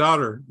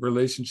father-daughter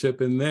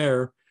relationship in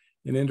there,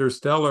 in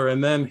Interstellar,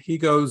 and then he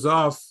goes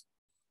off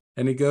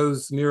and he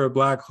goes near a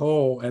black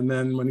hole, and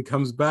then when he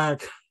comes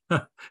back,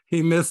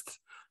 he missed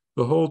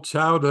the whole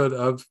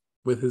childhood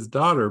with his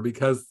daughter,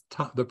 because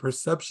the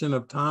perception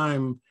of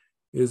time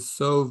is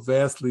so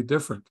vastly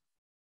different.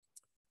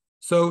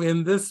 So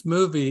in this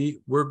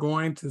movie, we're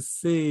going to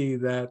see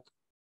that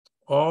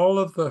all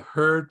of the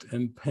hurt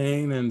and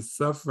pain and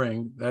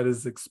suffering that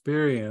is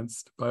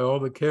experienced by all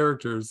the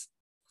characters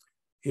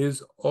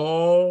is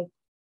all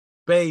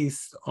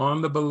based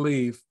on the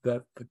belief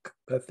that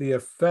the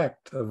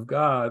effect of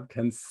God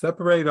can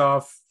separate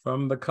off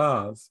from the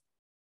cause.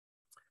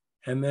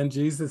 And then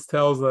Jesus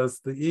tells us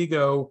the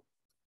ego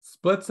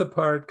splits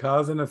apart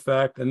cause and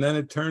effect, and then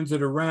it turns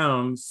it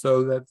around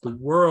so that the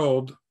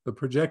world, the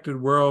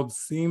projected world,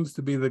 seems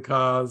to be the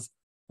cause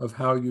of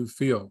how you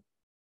feel.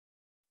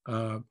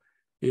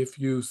 If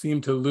you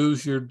seem to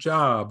lose your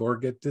job or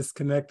get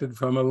disconnected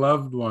from a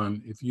loved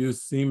one, if you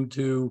seem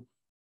to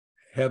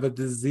have a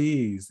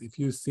disease, if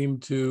you seem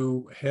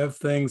to have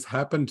things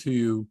happen to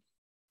you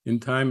in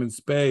time and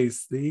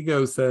space, the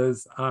ego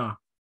says,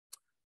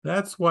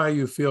 that's why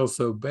you feel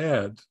so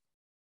bad,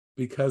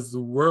 because the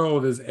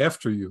world is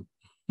after you.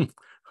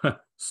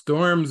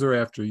 Storms are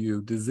after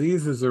you,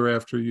 diseases are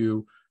after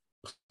you,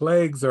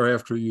 plagues are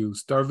after you,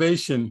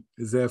 starvation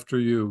is after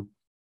you,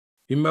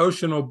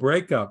 emotional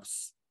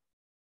breakups.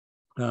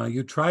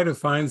 You try to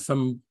find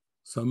some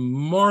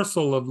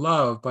morsel of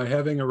love by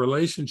having a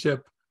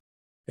relationship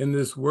in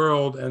this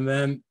world, and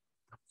then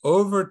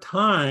over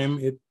time,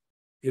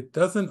 it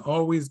doesn't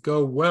always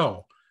go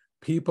well.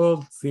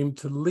 People seem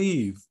to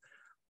leave.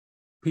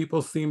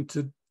 People seem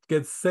to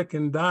get sick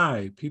and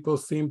die. People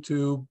seem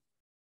to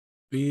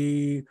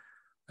be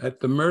at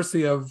the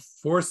mercy of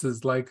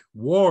forces like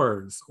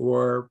wars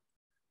or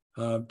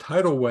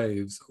tidal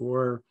waves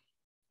or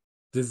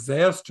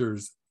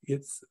disasters.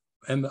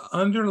 And the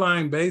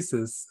underlying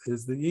basis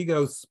is the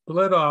ego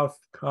split off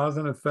cause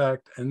and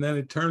effect, and then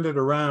it turned it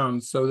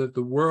around so that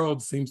the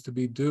world seems to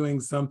be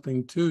doing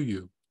something to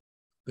you.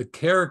 The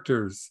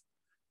characters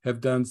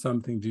have done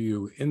something to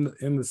you.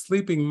 In the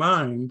sleeping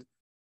mind,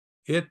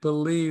 it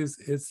believes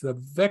it's a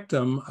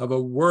victim of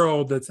a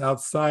world that's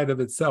outside of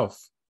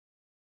itself,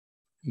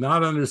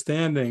 not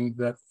understanding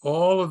that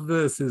all of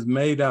this is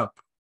made up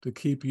to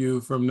keep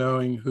you from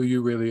knowing who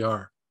you really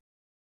are.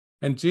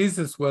 And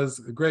Jesus was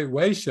a great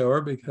way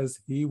shower because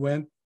he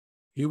went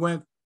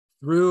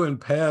through and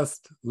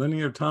past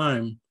linear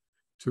time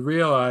to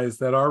realize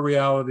that our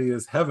reality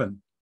is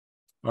heaven.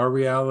 Our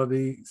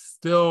reality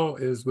still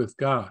is with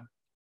God.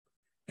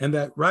 And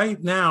that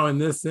right now, in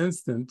this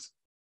instant,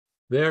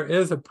 there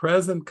is a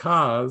present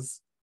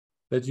cause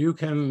that you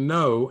can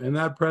know, and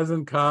that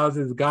present cause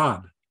is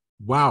God.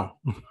 Wow.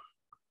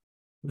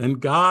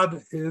 And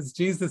God is,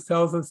 Jesus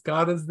tells us,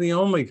 God is the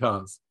only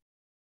cause.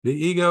 The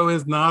ego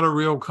is not a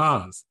real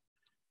cause.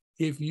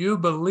 If you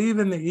believe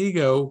in the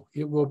ego,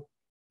 it will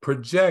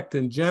project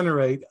and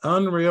generate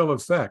unreal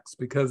effects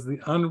because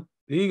the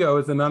ego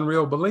is an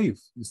unreal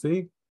belief. You see,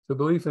 it's a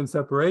belief in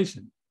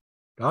separation.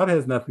 God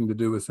has nothing to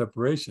do with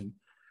separation.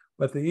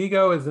 But the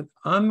ego is an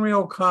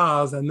unreal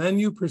cause, and then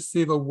you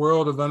perceive a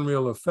world of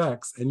unreal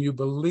effects, and you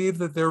believe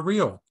that they're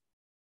real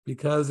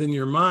because in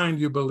your mind,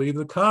 you believe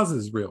the cause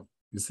is real.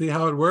 You see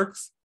how it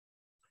works?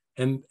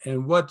 And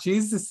what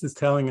Jesus is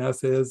telling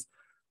us is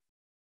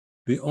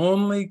the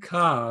only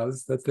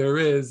cause that there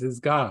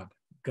is God.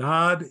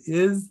 God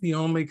is the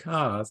only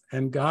cause,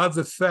 and God's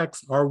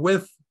effects are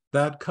with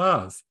that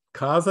cause.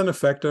 Cause and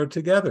effect are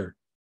together.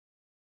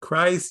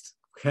 Christ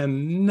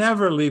can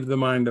never leave the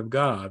mind of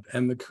God,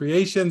 and the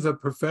creations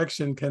of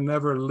perfection can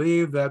never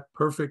leave that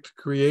perfect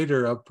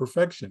creator of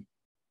perfection.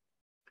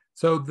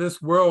 So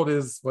this world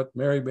is what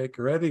Mary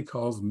Baker Eddy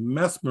calls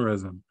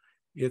mesmerism.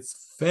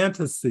 It's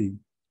fantasy.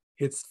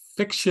 It's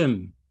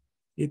fiction.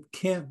 It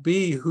can't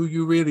be who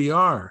you really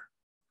are.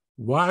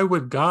 Why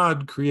would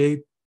God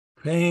create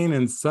pain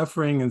and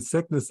suffering and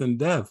sickness and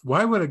death?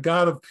 Why would a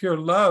God of pure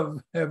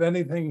love have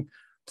anything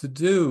to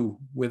do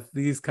with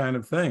these kind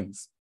of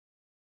things?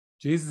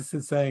 Jesus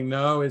is saying,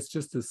 no, it's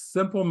just a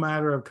simple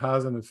matter of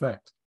cause and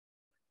effect.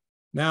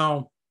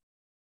 Now,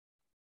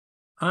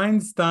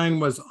 Einstein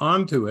was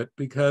onto it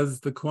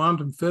because the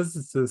quantum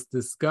physicists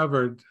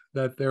discovered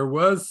that there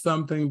was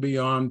something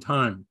beyond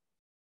time.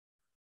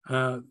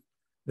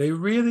 They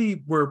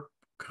really were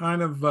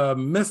kind of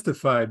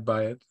mystified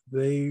by it.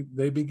 They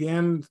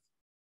began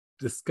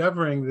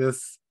discovering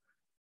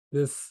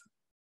this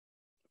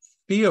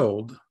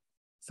field.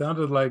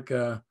 Sounded like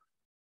a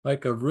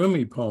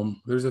Rumi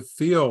poem. There's a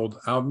field,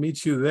 I'll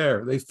meet you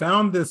there. They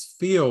found this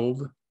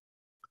field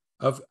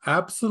of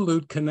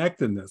absolute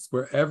connectedness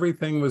where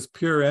everything was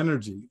pure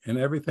energy and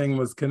everything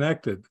was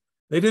connected.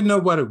 They didn't know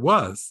what it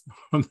was.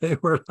 They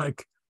were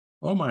like,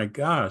 oh my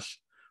gosh.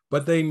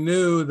 But they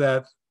knew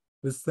that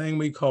this thing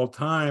we call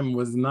time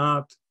was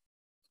not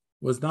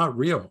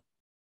real.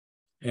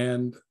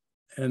 And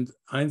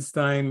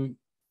Einstein,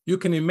 you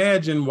can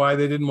imagine why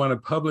they didn't want to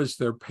publish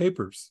their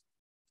papers.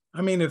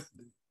 I mean, if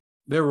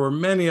there were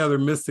many other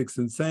mystics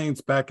and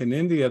saints back in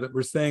India that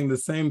were saying the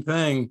same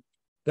thing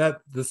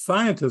that the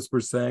scientists were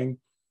saying,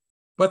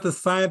 but the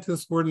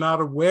scientists were not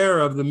aware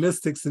of the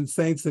mystics and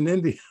saints in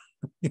India.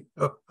 You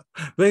know,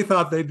 they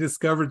thought they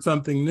discovered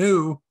something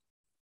new,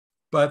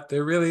 but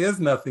there really is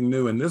nothing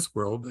new in this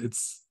world.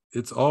 It's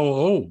all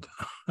old.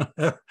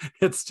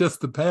 It's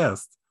just the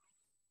past.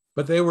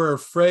 But they were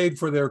afraid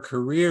for their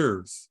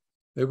careers.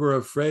 They were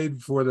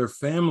afraid for their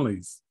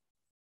families,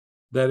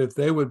 that if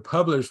they would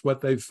publish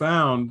what they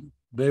found,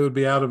 they would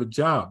be out of a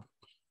job.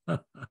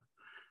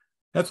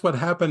 That's what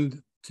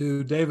happened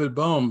to David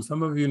Bohm.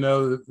 Some of you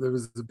know that there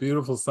was a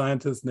beautiful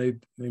scientist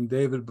named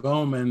David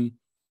Bohm,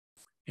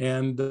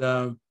 and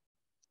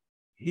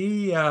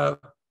he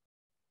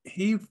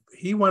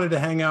wanted to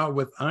hang out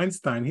with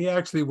Einstein. He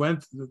actually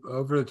went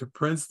over to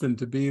Princeton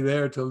to be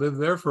there, to live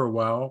there for a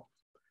while.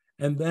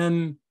 And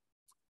then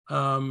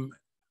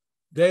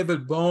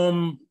David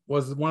Bohm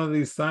was one of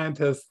these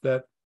scientists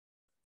that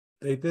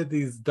they did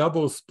these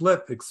double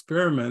split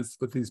experiments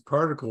with these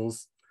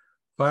particles,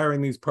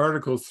 firing these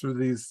particles through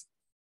these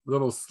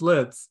little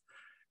slits.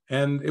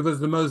 And it was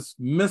the most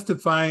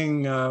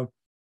mystifying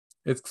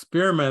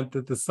experiment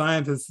that the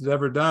scientists had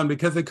ever done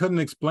because they couldn't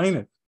explain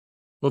it.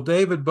 Well,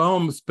 David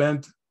Bohm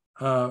spent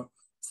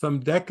some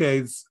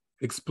decades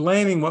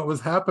explaining what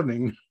was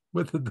happening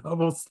with the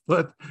double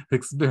split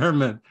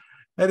experiment.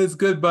 And his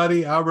good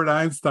buddy, Albert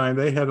Einstein,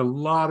 they had a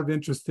lot of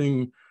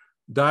interesting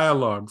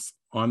dialogues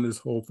on this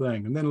whole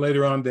thing. And then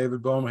later on,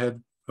 David Bohm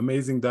had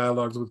amazing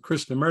dialogues with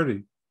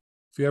Krishnamurti.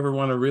 If you ever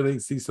want to really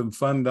see some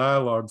fun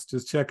dialogues,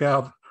 just check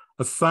out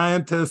a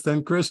scientist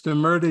and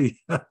Krishnamurti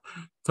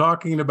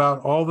talking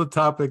about all the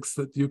topics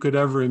that you could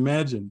ever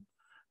imagine.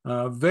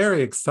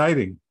 Very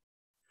exciting.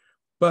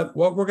 But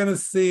what we're going to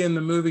see in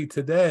the movie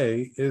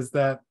today is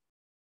that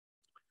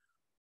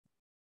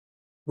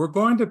we're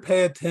going to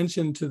pay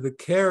attention to the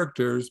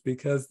characters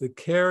because the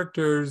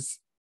characters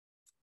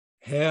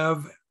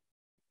have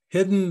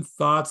hidden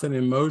thoughts and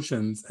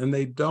emotions, and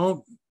they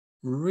don't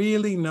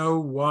really know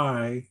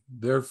why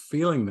they're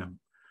feeling them.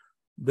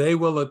 They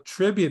will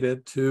attribute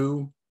it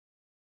to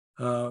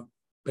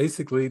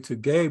basically to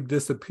Gabe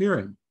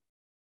disappearing.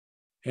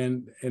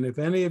 And if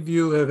any of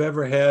you have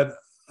ever had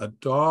a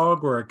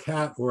dog or a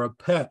cat or a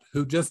pet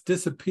who just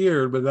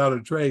disappeared without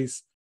a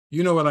trace,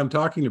 you know what I'm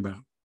talking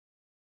about.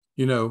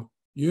 You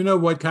know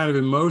what kind of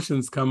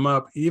emotions come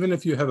up, even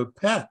if you have a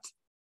pet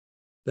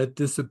that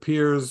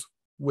disappears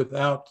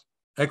without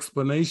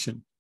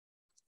explanation.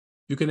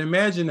 You can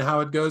imagine how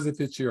it goes if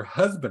it's your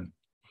husband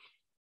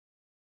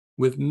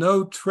with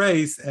no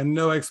trace and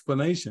no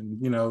explanation.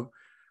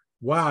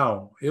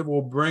 Wow, it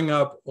will bring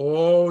up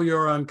all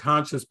your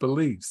unconscious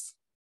beliefs.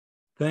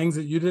 Things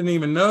that you didn't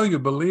even know you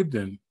believed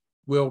in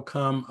will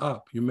come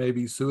up. You may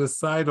be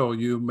suicidal.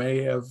 You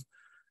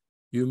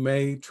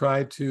may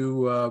try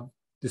to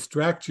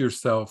distract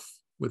yourself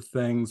with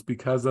things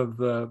because of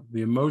the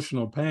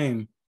emotional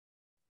pain.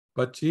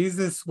 But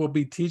Jesus will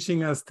be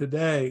teaching us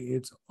today,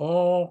 it's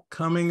all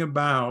coming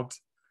about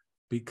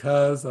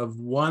because of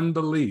one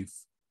belief.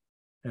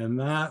 And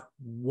that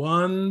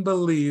one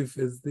belief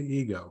is the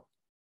ego.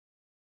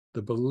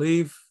 The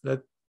belief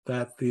that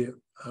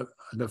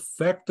an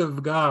effect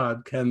of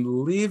God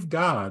can leave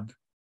God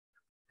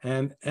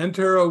and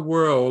enter a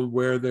world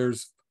where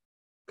there's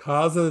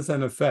causes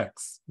and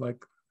effects.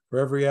 Like for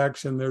every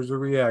action, there's a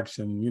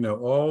reaction.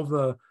 All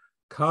the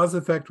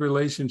cause-effect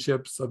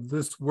relationships of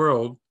this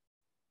world,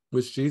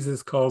 which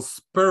Jesus calls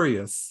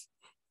spurious,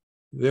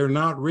 they're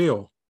not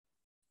real.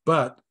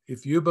 But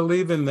if you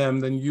believe in them,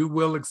 then you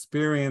will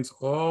experience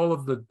all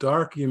of the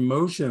dark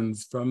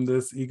emotions from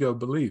this ego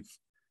belief.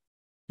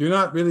 You're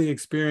not really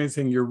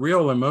experiencing your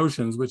real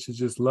emotions, which is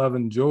just love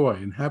and joy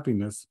and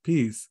happiness,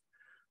 peace,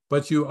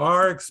 but you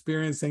are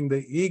experiencing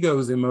the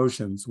ego's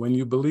emotions when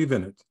you believe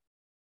in it.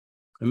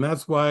 And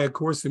that's why A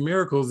Course in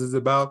Miracles is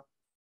about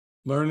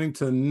learning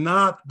to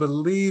not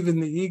believe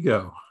in the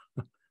ego.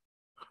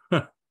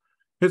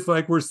 It's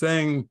like we're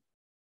saying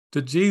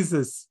to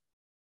Jesus,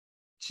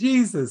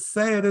 Jesus,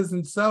 say it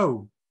isn't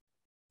so.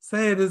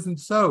 Say it isn't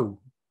so.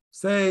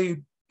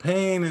 Say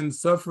pain and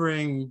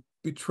suffering,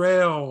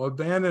 betrayal,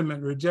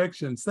 abandonment,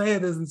 rejection. Say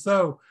it isn't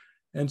so.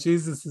 And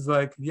Jesus is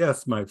like,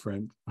 yes, my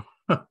friend.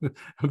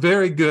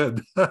 Very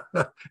good.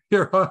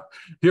 You're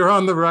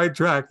on the right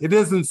track. It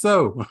isn't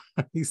so.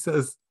 He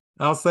says,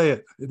 I'll say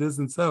it. It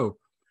isn't so.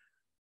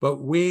 But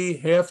we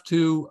have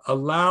to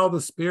allow the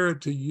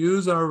Spirit to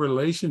use our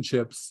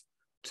relationships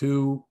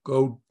to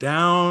go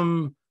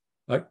down,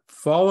 like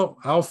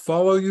I'll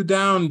follow you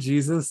down,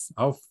 Jesus.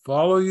 I'll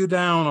follow you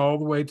down all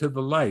the way to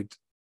the light.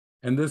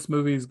 And this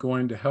movie is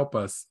going to help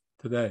us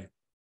today.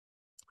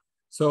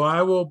 So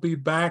I will be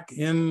back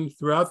in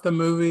throughout the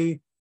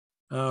movie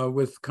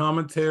with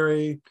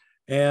commentary,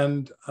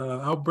 and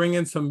I'll bring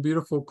in some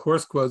beautiful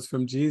course quotes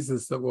from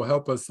Jesus that will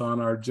help us on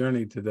our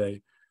journey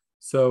today.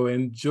 So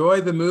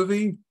enjoy the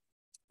movie,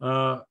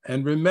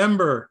 and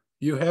remember,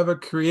 you have a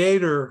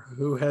creator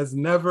who has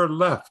never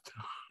left.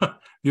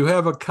 You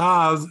have a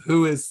cause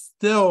who is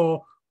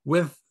still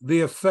with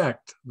the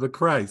effect, the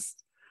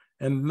Christ,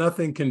 and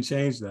nothing can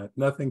change that.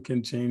 Nothing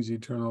can change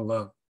eternal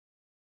love.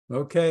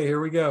 Okay,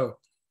 here we go.